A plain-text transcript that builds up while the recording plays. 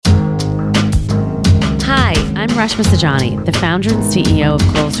I'm Reshma Saujani, the founder and CEO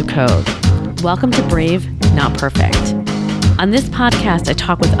of Girls Who Code. Welcome to Brave, Not Perfect. On this podcast, I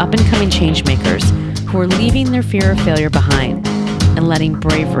talk with up-and-coming change makers who are leaving their fear of failure behind and letting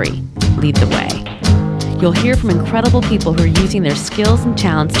bravery lead the way. You'll hear from incredible people who are using their skills and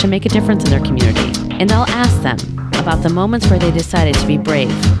talents to make a difference in their community. And I'll ask them about the moments where they decided to be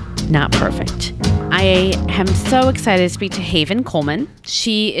brave, not perfect. I am so excited to speak to Haven Coleman.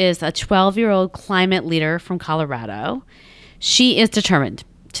 She is a 12-year-old climate leader from Colorado. She is determined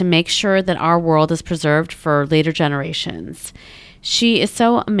to make sure that our world is preserved for later generations. She is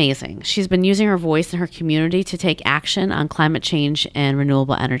so amazing. She's been using her voice in her community to take action on climate change and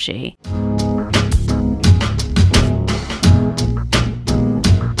renewable energy.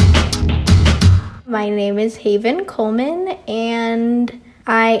 My name is Haven Coleman, and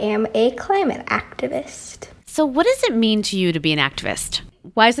I am a climate activist. So what does it mean to you to be an activist?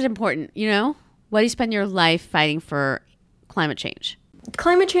 Why is it important? Why do you spend your life fighting for climate change?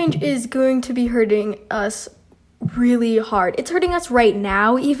 Climate change is going to be hurting us really hard. It's hurting us right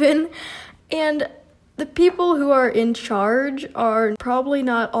now even, and the people who are in charge are probably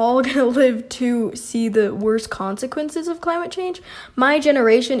not all going to live to see the worst consequences of climate change. My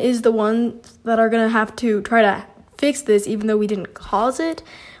generation is the ones that are going to have to try to fix this even though we didn't cause it.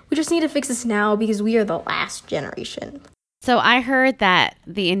 We just need to fix this now because we are the last generation. So I heard that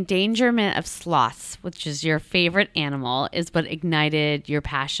the endangerment of sloths, which is your favorite animal, is what ignited your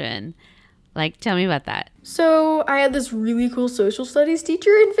passion. Tell me about that. So I had this really cool social studies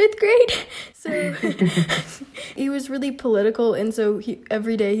teacher in 5th grade. So he was really political, and so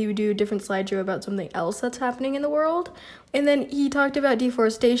every day he would do a different slideshow about something else that's happening in the world. And then he talked about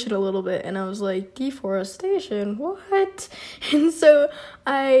deforestation a little bit, and I was like, deforestation? What? And so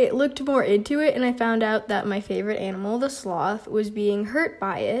I looked more into it, and I found out that my favorite animal, the sloth, was being hurt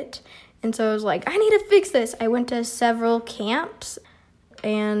by it. And so I was like, I need to fix this. I went to several camps,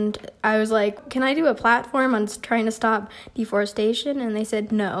 and I was like, can I do a platform on trying to stop deforestation? And they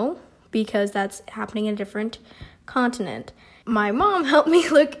said no, because that's happening in a different continent. My mom helped me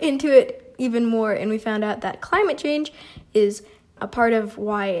look into it even more, and we found out that climate change is a part of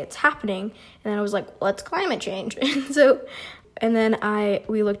why it's happening. And then I was like, what's climate change? And then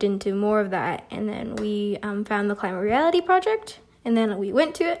we looked into more of that, and then we found the Climate Reality Project, and then we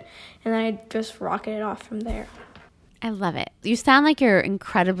went to it, and then I just rocketed off from there. I love it. You sound like you're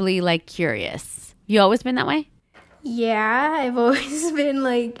incredibly curious. You always been that way? Yeah, I've always been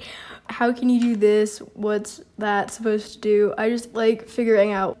like, how can you do this? What's that supposed to do? I just like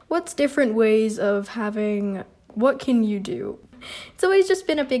figuring out what's different ways of having, what can you do? It's always just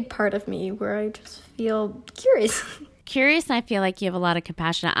been a big part of me where I just feel curious. Curious, and I feel like you have a lot of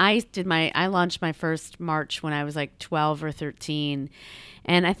compassion. I launched my first march when I was 12 or 13.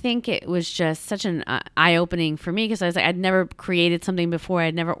 And I think it was just such an eye-opening for me because I was I'd never created something before.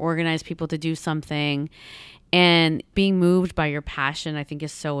 I'd never organized people to do something. And being moved by your passion, I think,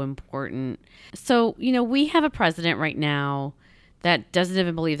 is so important. So, we have a president right now that doesn't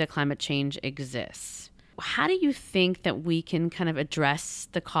even believe that climate change exists. How do you think that we can kind of address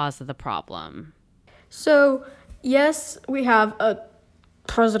the cause of the problem? So, yes, we have a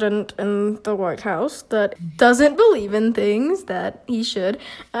president in the White House that doesn't believe in things that he should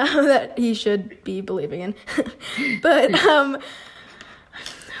be believing in. But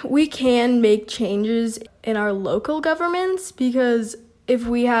we can make changes in our local governments, because if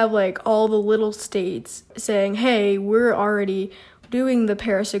we have all the little states saying, hey, we're already doing the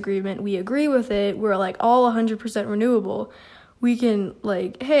Paris Agreement, we agree with it, we're all 100% renewable, we can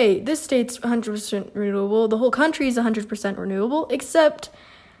hey, this state's 100% renewable, the whole country is 100% renewable, except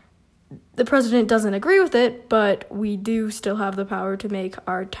the president doesn't agree with it, but we do still have the power to make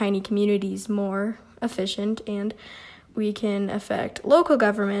our tiny communities more efficient, and we can affect local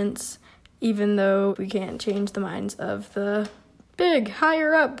governments, even though we can't change the minds of the big,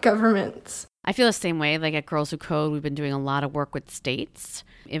 higher-up governments. I feel the same way. At Girls Who Code, we've been doing a lot of work with states,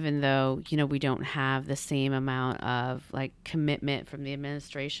 even though, we don't have the same amount of commitment from the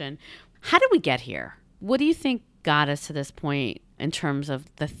administration. How did we get here? What do you think got us to this point in terms of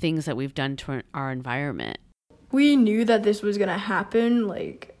the things that we've done to our environment? We knew that this was going to happen,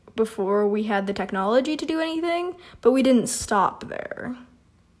 before we had the technology to do anything, but we didn't stop there.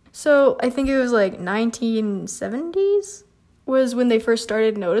 So I think it was 1970s was when they first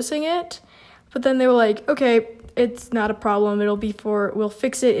started noticing it. But then they were like, okay, it's not a problem. We'll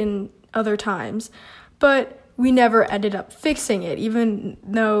fix it in other times. But we never ended up fixing it, even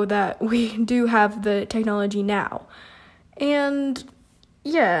though that we do have the technology now. And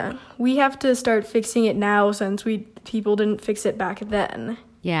yeah, we have to start fixing it now since people didn't fix it back then.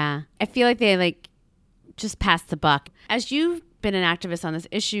 Yeah. I feel like they just pass the buck. As you've been an activist on this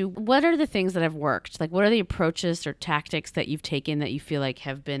issue, what are the things that have worked? Like, what are the approaches or tactics that you've taken that you feel like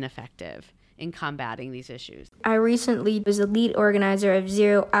have been effective in combating these issues? I recently was the lead organizer of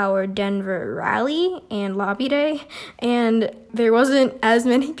 0 Hour Denver Rally and Lobby Day, and there wasn't as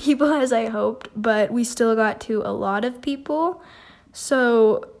many people as I hoped, but we still got to a lot of people.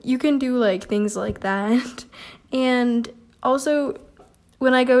 So you can do like things like that. And also,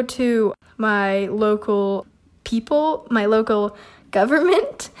 when I go to my local people, my local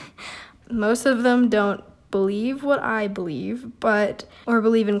government, most of them don't believe what I believe, or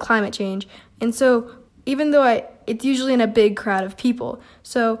believe in climate change. And so even though it's usually in a big crowd of people,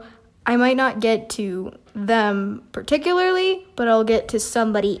 so I might not get to them particularly, but I'll get to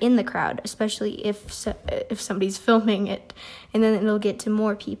somebody in the crowd, especially if somebody's filming it, and then it'll get to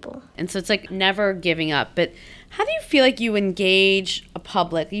more people. And so it's like never giving up. But how do you feel like you engage a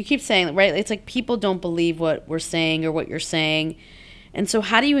public? You keep saying, right, it's like people don't believe what we're saying or what you're saying. And so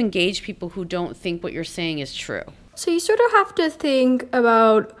how do you engage people who don't think what you're saying is true? So you sort of have to think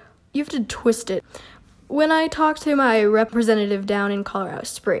about, you have to twist it. When I talked to my representative down in Colorado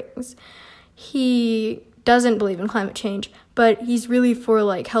Springs, he doesn't believe in climate change, but he's really for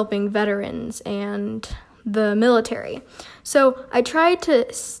like helping veterans and the military. So I tried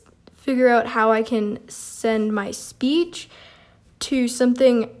to figure out how I can send my speech to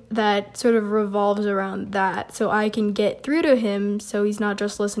something that sort of revolves around that, so I can get through to him, so he's not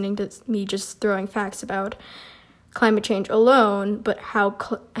just listening to me just throwing facts about climate change alone, but how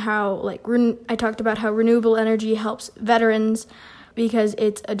I talked about how renewable energy helps veterans because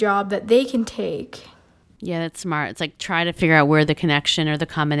it's a job that they can take. Yeah, that's smart. It's like try to figure out where the connection or the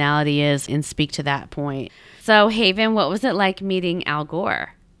commonality is and speak to that point. So Haven, what was it like meeting Al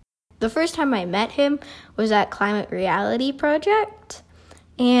Gore? The first time I met him was at Climate Reality Project,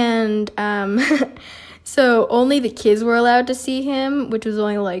 and so only the kids were allowed to see him, which was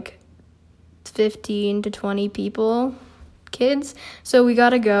only like 15 to 20 people, kids. So we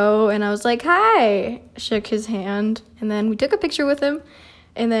got to go, and I was like, hi, shook his hand, and then we took a picture with him.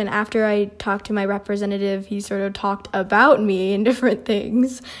 And then after I talked to my representative, he sort of talked about me and different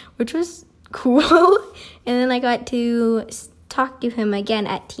things, which was cool. And then I got to talk to him again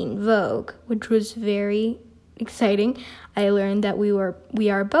at Teen Vogue, which was very exciting. I learned that we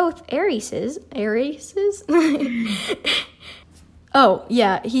are both Arieses. Oh,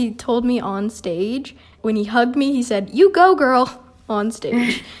 yeah, he told me on stage, when he hugged me, he said, "You go, girl," on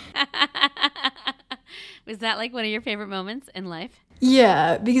stage. Was that like one of your favorite moments in life?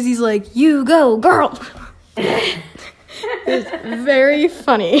 Yeah, because he's like, "You go, girl." It's very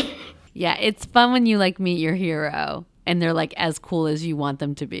funny. Yeah, it's fun when you like meet your hero and they're like as cool as you want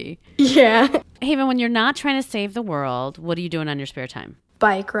them to be. Yeah. Haven, when you're not trying to save the world, what are you doing on your spare time?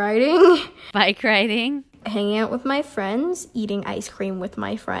 Bike riding. Bike riding. Hanging out with my friends, eating ice cream with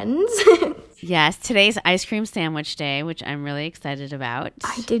my friends. Yes, today's ice cream sandwich day, which I'm really excited about.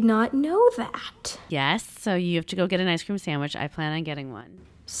 I did not know that. Yes, so you have to go get an ice cream sandwich. I plan on getting one.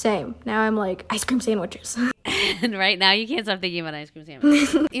 Same. Now I'm like, ice cream sandwiches. And right now you can't stop thinking about ice cream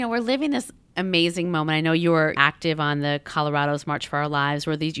sandwiches. We're living this amazing moment. I know you were active on the Colorado's March for Our Lives,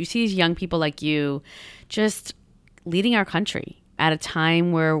 where you see these young people like you just leading our country at a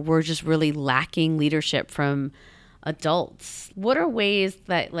time where we're just really lacking leadership from adults. What are ways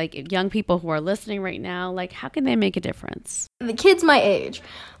that like young people who are listening right now, like how can they make a difference? The kids my age,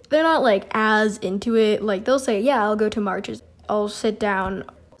 they're not like as into it. Like they'll say, yeah, I'll go to marches. I'll sit down.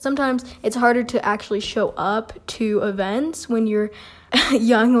 Sometimes it's harder to actually show up to events when you're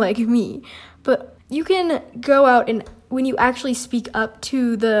young like me. But you can go out, and when you actually speak up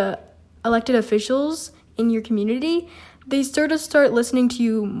to the elected officials in your community, they sort of start listening to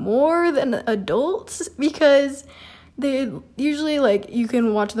you more than adults, because they usually, like, you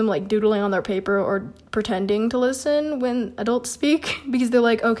can watch them, like, doodling on their paper or pretending to listen when adults speak, because they're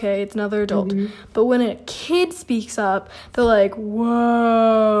like, okay, it's another adult. Mm-hmm. But when a kid speaks up, they're like,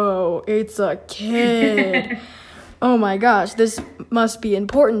 whoa, it's a kid. Oh my gosh, this must be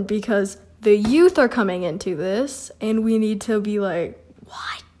important because the youth are coming into this, and we need to be like,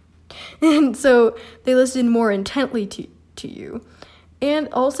 what? And so they listen more intently to you. And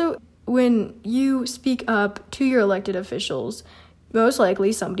also, when you speak up to your elected officials, most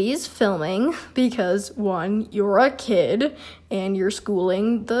likely somebody is filming because, one, you're a kid and you're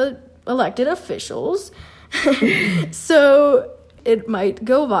schooling the elected officials. So it might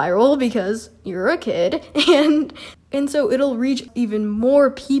go viral because you're a kid. And so it'll reach even more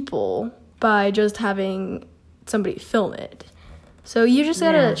people by just having somebody film it. So you just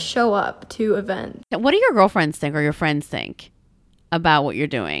gotta show up to events. What do your girlfriends think or your friends think? about what you're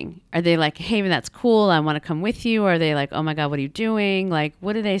doing? Are they like, hey, that's cool, I want to come with you? Or are they like, oh my God, what are you doing? Like,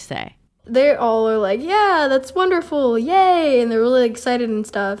 what do they say? They all are like, yeah, that's wonderful, yay, and they're really excited and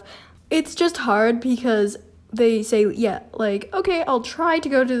stuff. It's just hard because they say, yeah, like, okay, I'll try to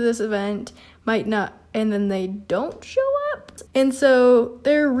go to this event, might not, and then they don't show up. And so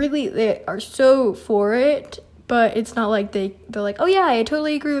they are so for it, but it's not like they're like, oh yeah, I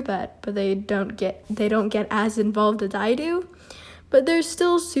totally agree with that, but they don't get as involved as I do. But they're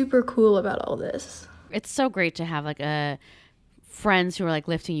still super cool about all this. It's so great to have like friends who are like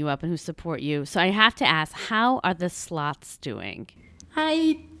lifting you up and who support you. So I have to ask, how are the sloths doing?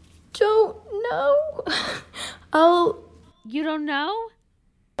 I don't know. You don't know?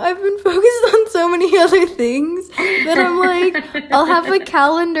 I've been focused on so many other things that I'm like, I'll have a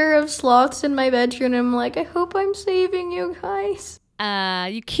calendar of sloths in my bedroom and I'm like, I hope I'm saving you guys.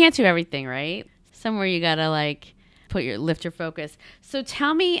 You can't do everything, right? Somewhere you gotta like lift your focus. So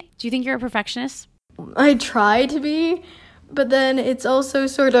tell me, do you think you're a perfectionist? I try to be, but then it's also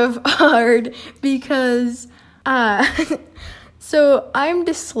sort of hard because, so I'm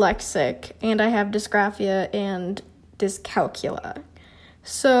dyslexic and I have dysgraphia and dyscalculia.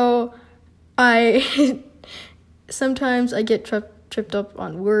 So sometimes I get tripped up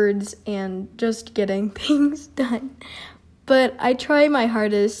on words and just getting things done. But I try my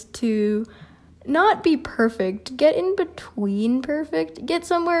hardest to not be perfect, get in between perfect, get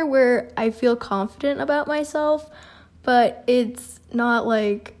somewhere where I feel confident about myself, but it's not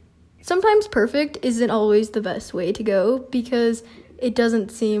like, sometimes perfect isn't always the best way to go because it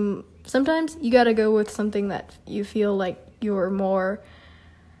doesn't seem, sometimes you gotta go with something that you feel like you're more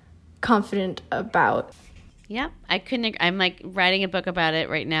confident about. Yeah, I'm like writing a book about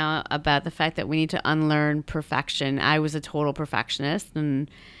it right now, about the fact that we need to unlearn perfection. I was a total perfectionist and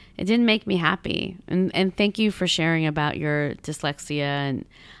it didn't make me happy. And thank you for sharing about your dyslexia. And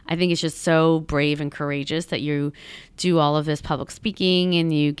I think it's just so brave and courageous that you do all of this public speaking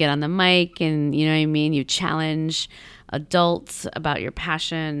and you get on the mic and, you know what I mean, you challenge adults about your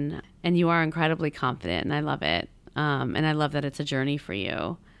passion and you are incredibly confident and I love it. And I love that it's a journey for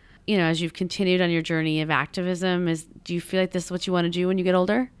you. You know, as you've continued on your journey of activism, do you feel like this is what you want to do when you get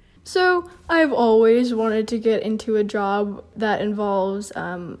older? So I've always wanted to get into a job that involves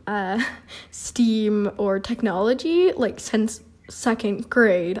STEAM or technology. Like since second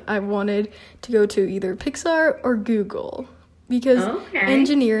grade, I wanted to go to either Pixar or Google because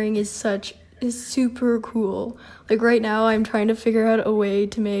engineering is super cool. Like right now, I'm trying to figure out a way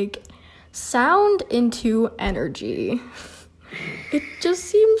to make sound into energy. It just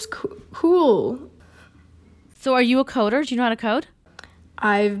seems cool. So are you a coder? Do you know how to code?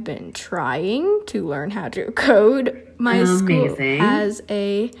 I've been trying to learn how to code. My school has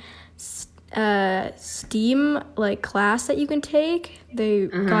a STEAM like class that you can take. They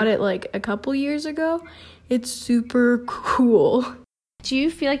got it like a couple years ago. It's super cool. Do you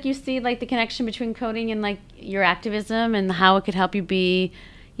feel like you see like the connection between coding and like your activism and how it could help you be,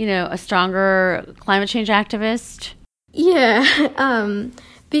 you know, a stronger climate change activist? Yeah,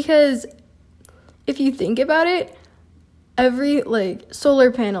 because if you think about it, every like solar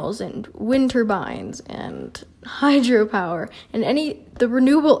panels and wind turbines and hydropower and the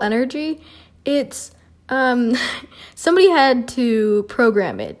renewable energy, it's somebody had to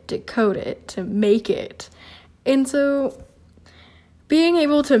program it, to code it, to make it. And so being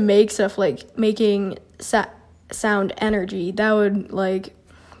able to make stuff like making sound energy, that would like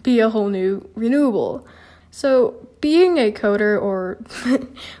be a whole new renewable. So being a coder or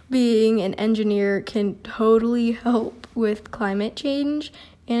being an engineer can totally help with climate change,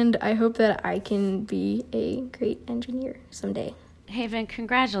 and I hope that I can be a great engineer someday. Haven,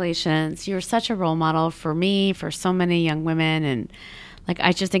 congratulations. You're such a role model for me, for so many young women, and like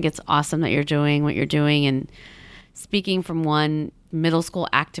I just think it's awesome that you're doing what you're doing and speaking from one middle school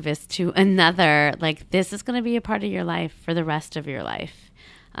activist to another. Like this is going to be a part of your life for the rest of your life.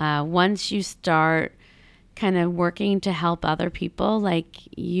 Once you start kind of working to help other people, like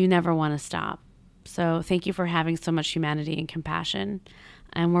you never want to stop. So thank you for having so much humanity and compassion,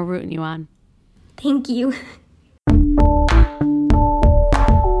 and we're rooting you on. Thank you.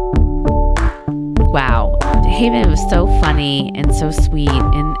 Wow. Haven was so funny and so sweet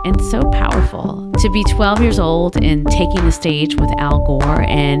and so powerful. To be 12 years old and taking the stage with Al Gore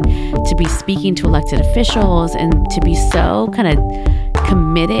and to be speaking to elected officials and to be so kind of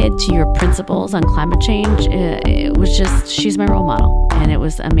committed to your principles on climate change, it was just, she's my role model, and it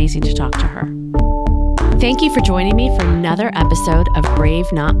was amazing to talk to her. Thank you for joining me for another episode of Brave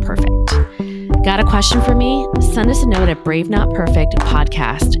Not Perfect. Got a question for me? Send us a note at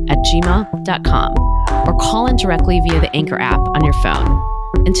bravenotperfectpodcast@gmail.com or call in directly via the Anchor app on your phone.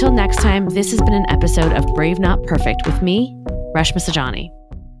 Until next time, this has been an episode of Brave Not Perfect with me, Reshma Saujani.